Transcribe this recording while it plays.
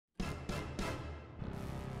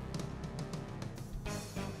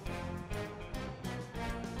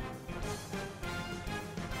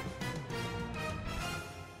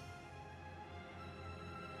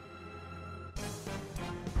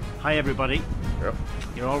Hi everybody. Yep.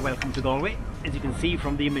 You're all welcome to Galway. As you can see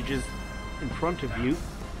from the images in front of you,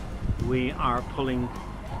 we are pulling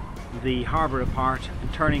the harbour apart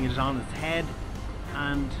and turning it on its head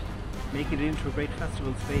and making it into a great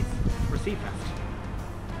festival space for Seafest.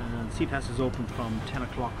 And Seafest is open from 10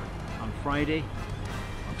 o'clock on Friday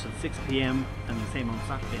until 6 p.m. and the same on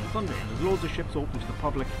Saturday and Sunday. And there's loads of ships open to the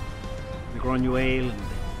public, the Granuaile and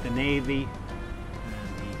the Navy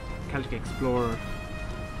and the Celtic Explorer.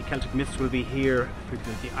 The Celtic Mist will be here,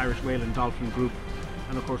 the Irish Whale and Dolphin Group,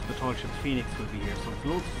 and of course the tall ships Phoenix will be here. So it's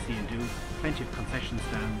loads to see and do, plenty of concession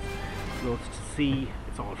stands, loads to see.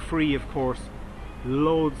 It's all free, of course.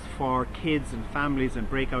 Loads for kids and families and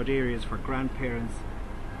breakout areas for grandparents,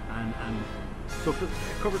 and so it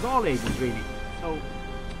covers all ages really. So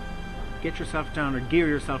get yourself down or gear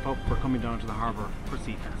yourself up for coming down to the harbour for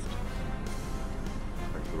Seafest.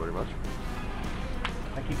 Thank you very much.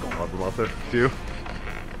 I keep going. Harbourmaster, to you.